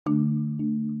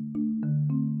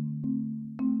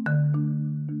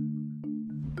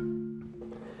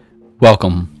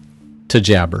Welcome to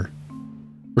Jabber.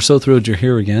 We're so thrilled you're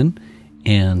here again,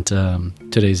 and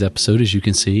today's episode, as you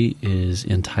can see, is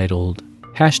entitled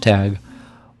 #Walkaway.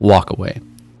 I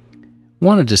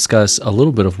want to discuss a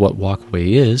little bit of what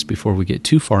walkaway is before we get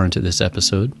too far into this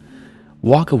episode.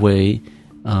 Walkaway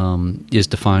is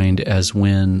defined as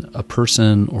when a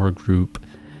person or a group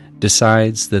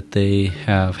decides that they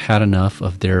have had enough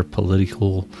of their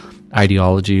political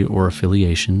ideology or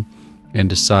affiliation and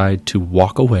decide to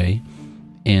walk away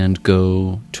and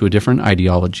go to a different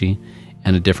ideology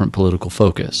and a different political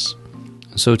focus.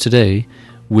 So today,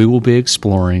 we will be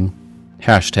exploring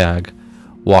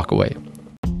 #walkaway.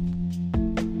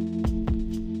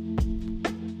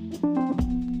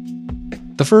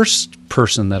 The first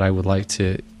person that I would like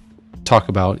to talk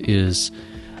about is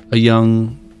a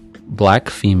young black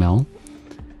female.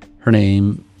 Her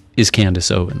name is Candace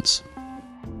Owens.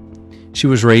 She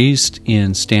was raised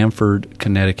in Stamford,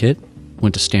 Connecticut,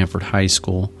 went to Stanford High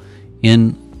School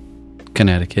in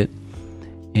Connecticut,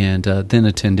 and then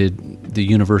attended the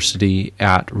university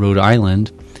at Rhode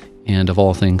Island, and of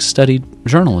all things studied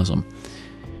journalism.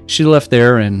 She left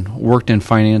there and worked in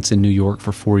finance in New York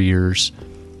for 4 years,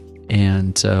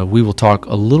 and we will talk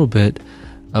a little bit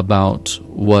about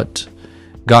what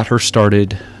got her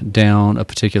started down a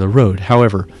particular road.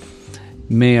 However,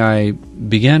 may I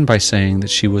begin by saying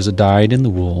that she was a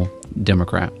dyed-in-the-wool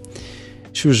Democrat.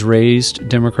 She was raised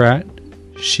Democrat.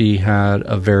 She had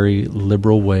a very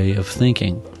liberal way of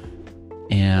thinking.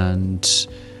 And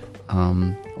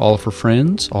all of her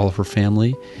friends, all of her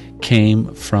family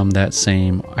came from that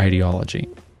same ideology.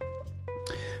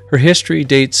 Her history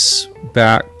dates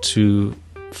back to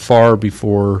far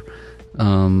before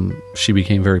she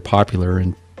became very popular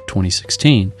in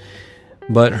 2016.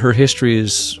 But her history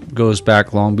goes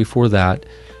back long before that,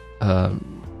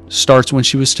 starts when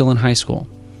she was still in high school.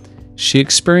 She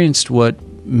experienced what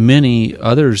many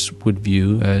others would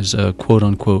view as a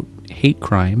quote-unquote hate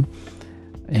crime,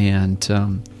 and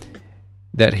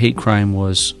that hate crime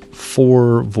was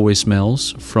 4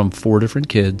 voicemails from 4 different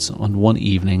kids on one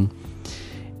evening,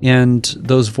 and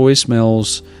those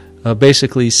voicemails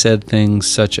basically said things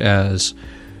such as,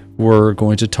 "We're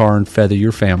going to tar and feather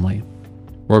your family.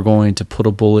 We're going to put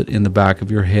a bullet in the back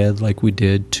of your head like we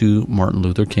did to Martin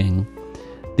Luther King.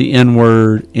 The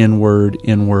N-word, N-word,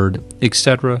 N-word,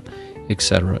 etc.,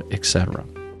 etc., etc."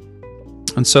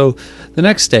 And so the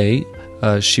next day,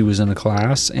 she was in a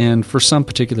class, and for some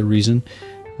particular reason,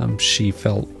 she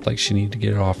felt like she needed to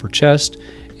get it off her chest.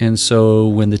 And so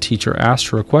when the teacher asked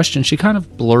her a question, she kind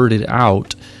of blurted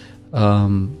out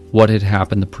what had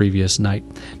happened the previous night.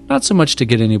 Not so much to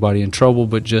get anybody in trouble,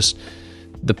 but just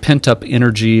the pent-up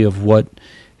energy of what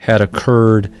had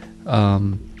occurred.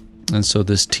 And so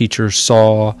this teacher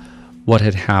saw what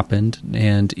had happened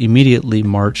and immediately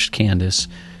marched Candace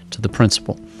to the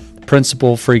principal. The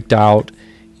principal freaked out,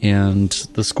 and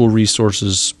the school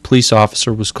resources police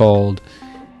officer was called,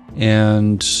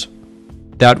 and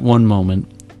that one moment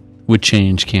would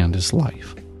change Candace's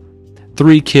life.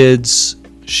 3 kids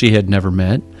she had never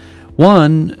met.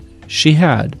 One she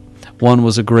had. One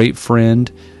was a great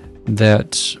friend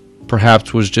that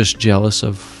perhaps was just jealous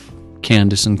of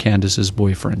Candace and Candace's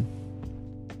boyfriend.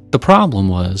 The problem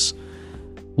was,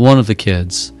 one of the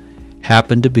kids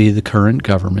happened to be the current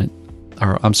governor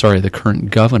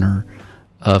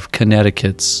of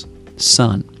Connecticut's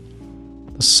son.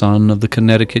 The son of the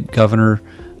Connecticut governor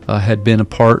had been a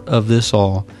part of this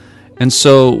all. And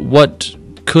so what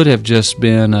could have just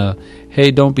been a,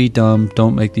 "Hey, don't be dumb,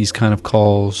 don't make these kind of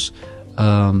calls,"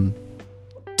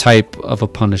 type of a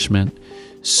punishment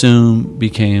soon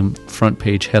became front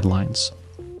page headlines.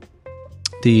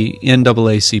 The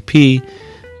NAACP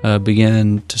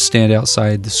began to stand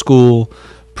outside the school.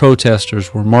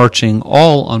 Protesters were marching,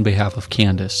 all on behalf of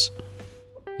Candace.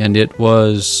 And it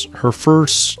was her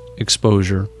first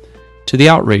exposure to the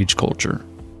outrage culture.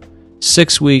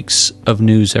 6 weeks of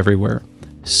news everywhere.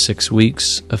 6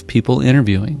 weeks of people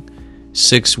interviewing.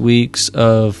 6 weeks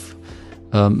of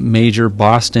major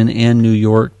Boston and New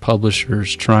York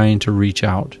publishers trying to reach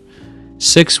out.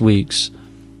 6 weeks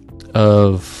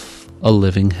of a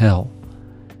living hell.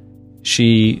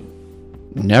 She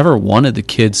never wanted the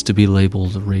kids to be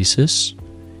labeled racist,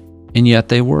 and yet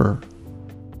they were.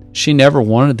 She never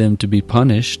wanted them to be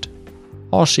punished.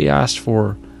 All she asked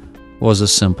for was a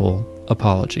simple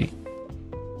apology.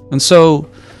 And so,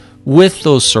 with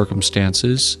those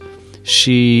circumstances,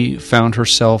 she found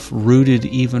herself rooted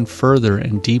even further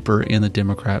and deeper in the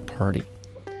Democrat Party.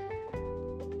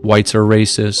 Whites are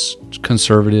racist,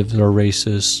 conservatives are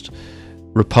racist,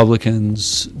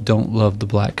 Republicans don't love the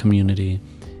black community.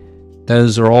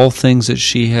 Those are all things that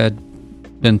she had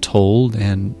been told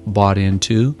and bought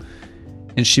into.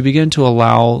 And she began to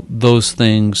allow those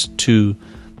things to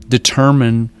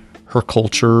determine her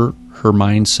culture, her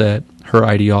mindset, her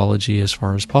ideology as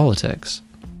far as politics.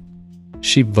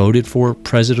 She voted for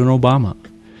President Obama.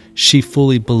 She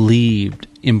fully believed,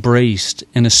 embraced,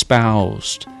 and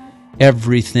espoused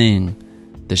everything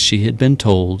that she had been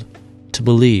told to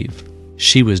believe.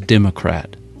 She was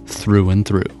Democrat through and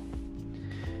through.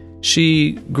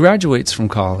 She graduates from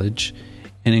college,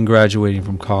 and in graduating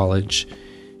from college,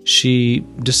 she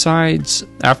decides,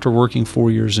 after working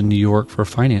 4 years in New York for a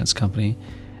finance company,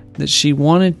 that she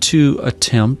wanted to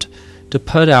attempt to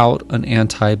put out an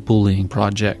anti-bullying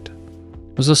project.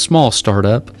 It was a small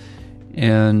startup,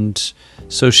 and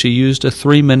so she used a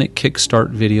 3-minute Kickstart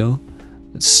video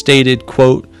that stated,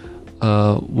 quote,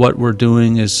 what we're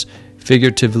doing is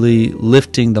figuratively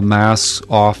lifting the masks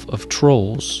off of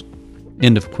trolls,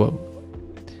 end of quote.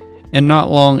 And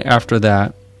not long after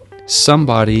that,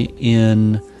 somebody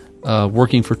in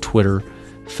working for Twitter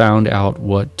found out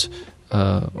what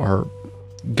or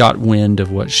got wind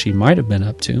of what she might have been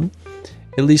up to,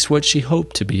 at least what she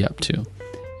hoped to be up to.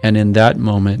 And in that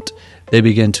moment, they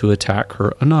began to attack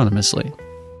her anonymously,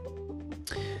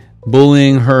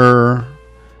 bullying her,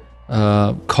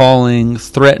 calling,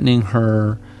 threatening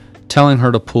her, telling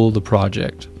her to pull the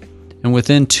project. And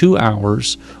within 2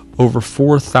 hours, over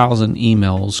 4,000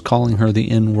 emails calling her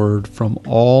the N-word from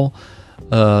all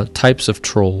types of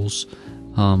trolls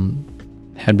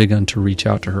had begun to reach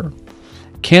out to her.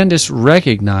 Candace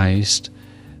recognized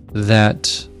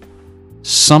that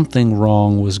something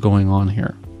wrong was going on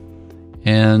here.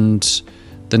 And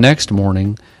the next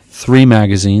morning, 3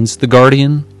 magazines, The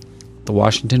Guardian, The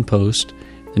Washington Post,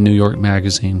 The New York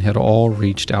Magazine, had all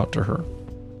reached out to her.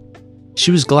 She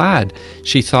was glad.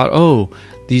 She thought, oh,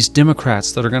 these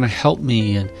Democrats that are going to help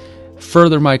me and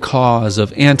further my cause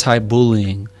of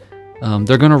anti-bullying,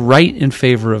 they're going to write in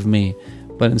favor of me.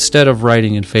 But instead of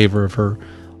writing in favor of her,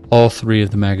 all 3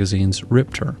 of the magazines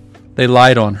ripped her. They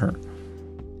lied on her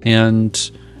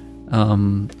and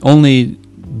only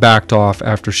backed off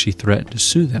after she threatened to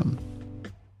sue them.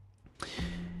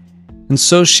 And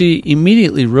so she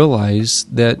immediately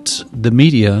realized that the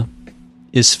media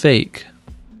is fake.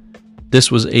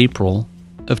 This was April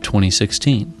of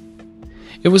 2016.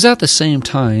 It was at the same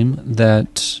time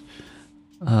that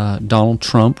Donald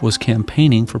Trump was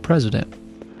campaigning for president.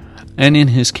 And in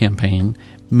his campaign,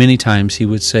 many times he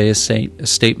would say a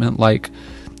statement like,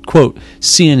 quote,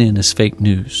 CNN is fake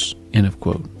news, end of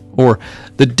quote. Or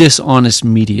the dishonest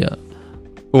media.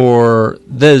 Or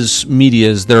those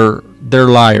medias, they're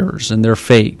liars and they're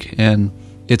fake and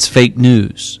it's fake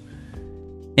news.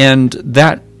 And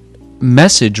that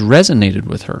message resonated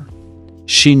with her.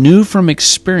 She knew from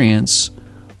experience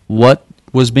what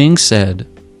was being said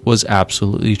was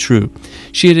absolutely true.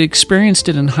 She had experienced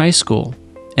it in high school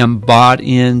and bought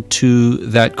into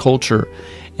that culture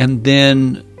and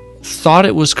then thought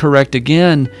it was correct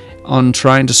again on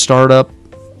trying to start up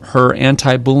her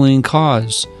anti-bullying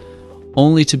cause,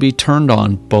 only to be turned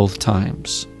on both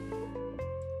times.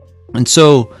 And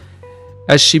so,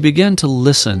 as she began to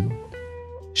listen,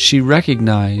 she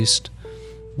recognized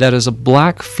that as a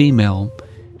black female,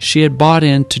 she had bought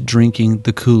into drinking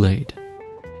the Kool-Aid.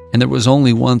 And there was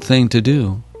only one thing to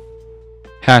do.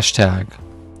 Hashtag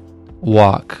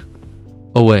walk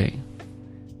away.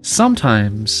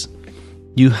 Sometimes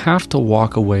you have to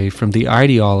walk away from the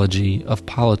ideology of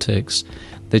politics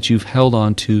that you've held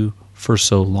on to for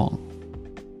so long.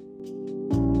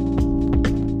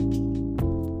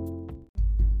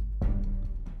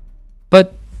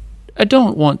 But I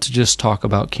don't want to just talk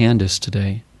about Candace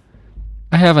today.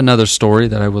 I have another story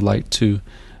that I would like to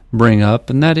bring up,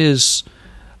 and that is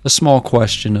a small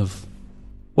question of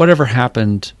whatever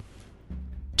happened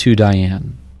to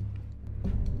Diane.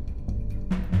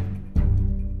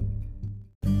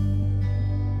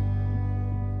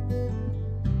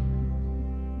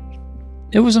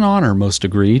 It was an honor, most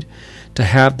agreed, to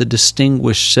have the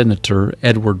distinguished Senator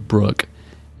Edward Brooke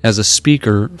as a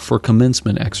speaker for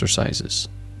commencement exercises,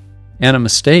 and a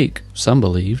mistake, some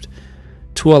believed,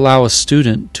 to allow a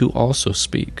student to also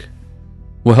speak.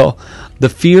 Well, the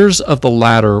fears of the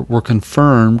latter were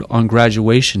confirmed on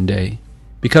graduation day,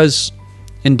 because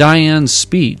in Diane's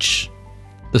speech,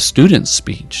 the student's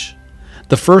speech,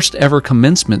 the first ever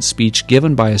commencement speech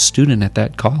given by a student at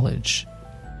that college,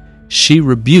 she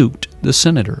rebuked the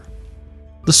senator,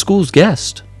 the school's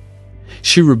guest.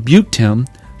 She rebuked him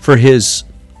for his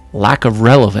lack of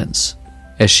relevance,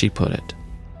 as she put it.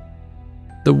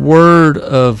 The word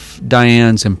of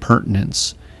Diane's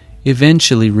impertinence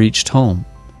eventually reached home,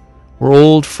 where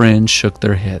old friends shook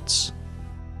their heads.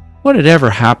 What had ever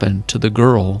happened to the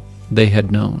girl they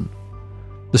had known?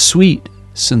 The sweet,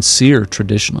 sincere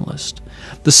traditionalist,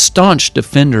 the staunch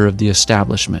defender of the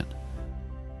establishment.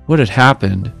 What had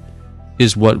happened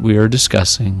is what we are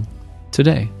discussing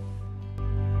today.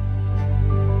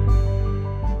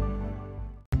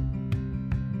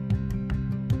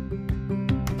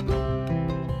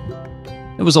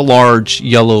 It was a large,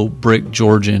 yellow brick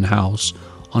Georgian house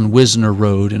on Wisner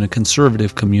Road in a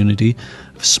conservative community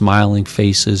of smiling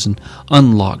faces and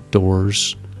unlocked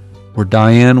doors, where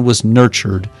Diane was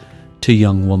nurtured to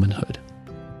young womanhood.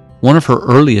 One of her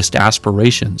earliest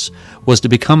aspirations was to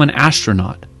become an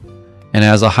astronaut, and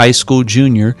as a high school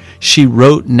junior, she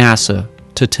wrote NASA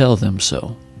to tell them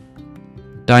so.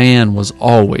 Diane was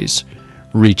always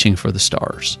reaching for the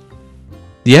stars.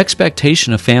 The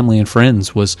expectation of family and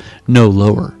friends was no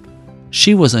lower.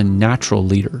 She was a natural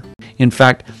leader. In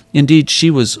fact, indeed, she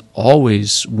was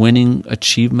always winning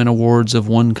achievement awards of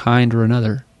one kind or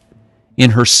another.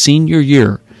 In her senior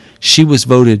year, she was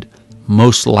voted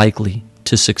most likely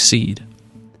to succeed.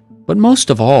 But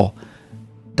most of all,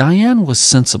 Diane was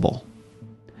sensible,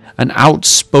 an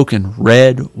outspoken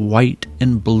red, white,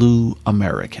 and blue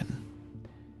American.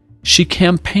 She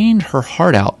campaigned her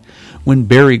heart out when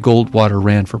Barry Goldwater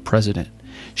ran for president.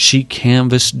 She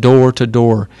canvassed door to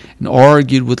door and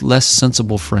argued with less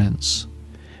sensible friends.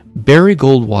 Barry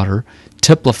Goldwater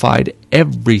typified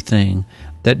everything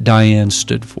that Diane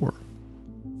stood for.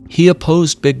 He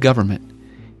opposed big government.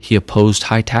 He opposed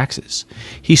high taxes.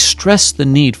 He stressed the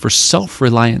need for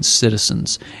self-reliant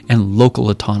citizens and local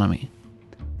autonomy.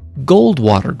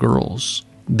 Goldwater girls,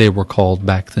 they were called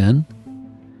back then.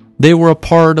 They were a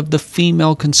part of the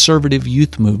female conservative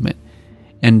youth movement,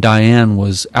 and Diane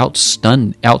was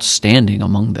outstanding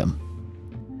among them.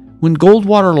 When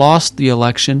Goldwater lost the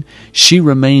election, she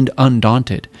remained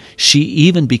undaunted. She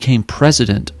even became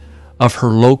president of her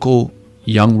local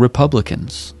Young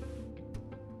Republicans.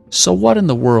 So what in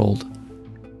the world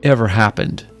ever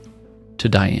happened to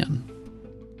Diane?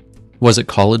 Was it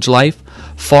college life,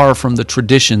 far from the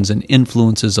traditions and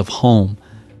influences of home,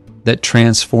 that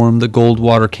transformed the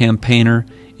Goldwater campaigner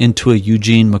into a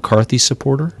Eugene McCarthy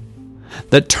supporter?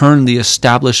 That turned the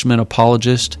establishment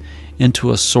apologist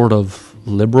into a sort of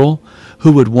liberal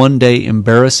who would one day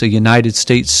embarrass a United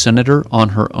States senator on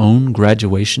her own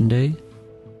graduation day?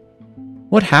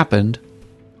 What happened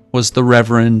was the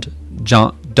Reverend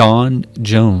Don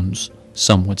Jones,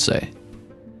 some would say,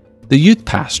 the youth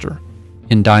pastor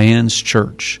in Diane's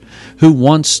church, who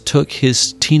once took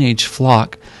his teenage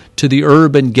flock to the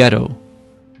urban ghetto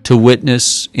to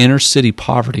witness inner city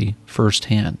poverty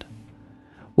firsthand.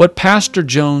 What Pastor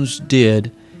Jones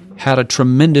did had a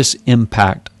tremendous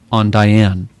impact on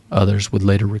Diane, others would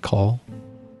later recall,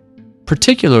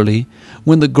 particularly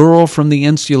when the girl from the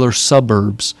insular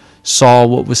suburbs saw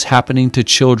what was happening to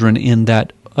children in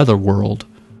that other world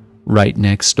right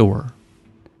next door.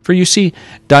 For you see,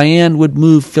 Diane would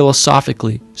move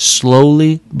philosophically,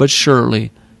 slowly but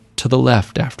surely, to the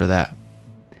left after that.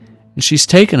 And she's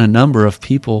taken a number of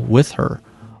people with her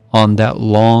on that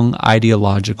long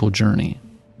ideological journey.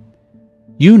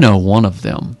 You know one of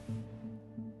them,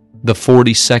 the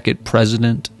 42nd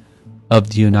President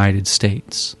of the United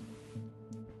States.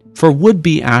 For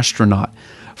would-be astronaut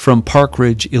from Park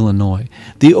Ridge, Illinois,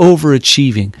 the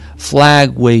overachieving,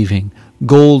 flag-waving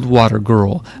Goldwater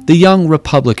girl, the young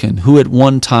Republican who at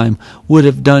one time would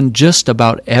have done just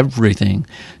about everything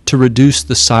to reduce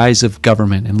the size of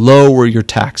government and lower your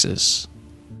taxes.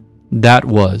 That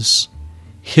was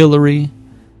Hillary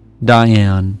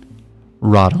Diane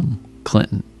Rodham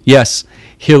Clinton. Yes,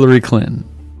 Hillary Clinton.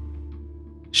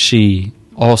 She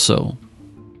also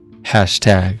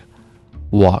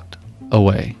 #walked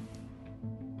away.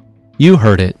 You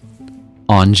heard it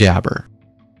on Jabber.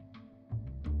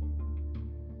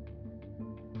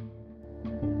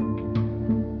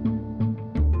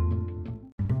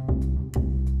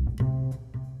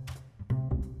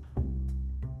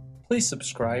 Please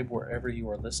subscribe wherever you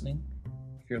are listening.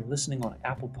 If you're listening on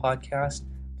Apple Podcast,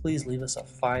 please leave us a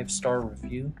 5-star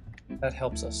review. That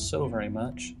helps us so very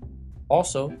much.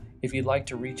 Also, if you'd like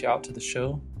to reach out to the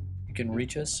show, you can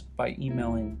reach us by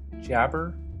emailing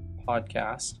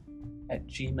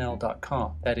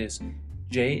jabberpodcast@gmail.com. That is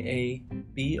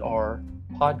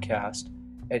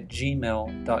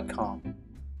JABRpodcast@gmail.com.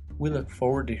 We look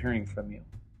forward to hearing from you.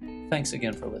 Thanks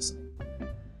again for listening.